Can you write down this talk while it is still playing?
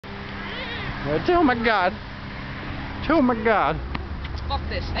Oh my god. Oh my god. Fuck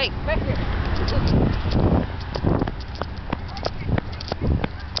this. Hey, back here.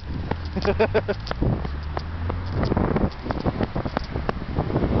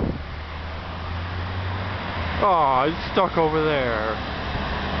 Oh, he's stuck over there.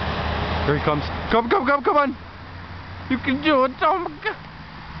 Here he comes. Come on. You can do it. Oh my god.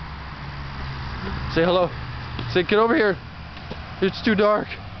 Say hello. Say, get over here. It's too dark.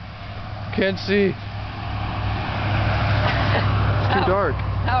 Can't see. It's too dark.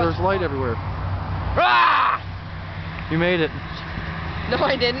 There's light everywhere. Ah! You made it. No,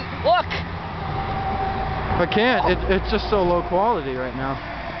 I didn't. Look. I can't. It's just so low quality right now.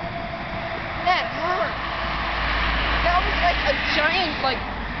 That hurt. That was like a giant,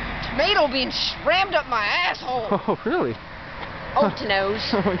 tomato being rammed up my asshole. Oh, really? Oh, to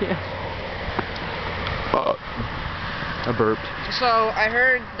nose. Oh, yeah. I burped. So I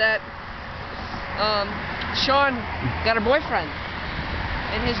heard that Sean got a boyfriend,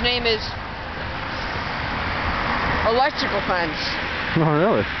 and his name is Electrical Fence. Oh,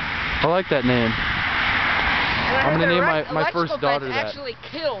 really? I like that name. And I I'm heard gonna name that my first daughter that. actually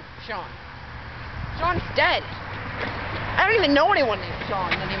killed Sean. Sean's dead. I don't even know anyone named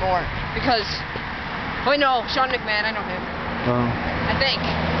Sean anymore because, oh no, Sean McMahon, I know him. Oh. I think.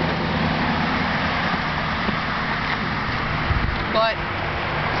 But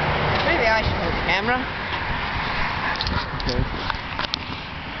maybe I should hold the camera. Okay.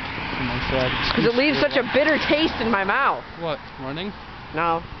 Because it leaves such a bitter taste in my mouth. What? Running?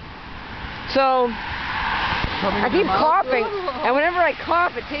 No. So I keep coughing, and whenever I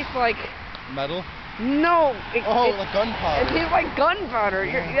cough, it tastes like Metal? no. Like gunpowder. It tastes like gunpowder.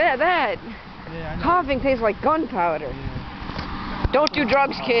 Yeah, that. Yeah, I know. Coughing tastes like gunpowder. Yeah. Don't do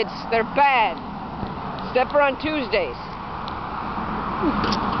drugs, kids. They're bad. Stepper on Tuesdays.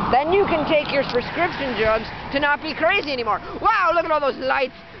 Then you can take your prescription drugs to not be crazy anymore. Wow, look at all those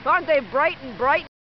lights. Aren't they bright and bright?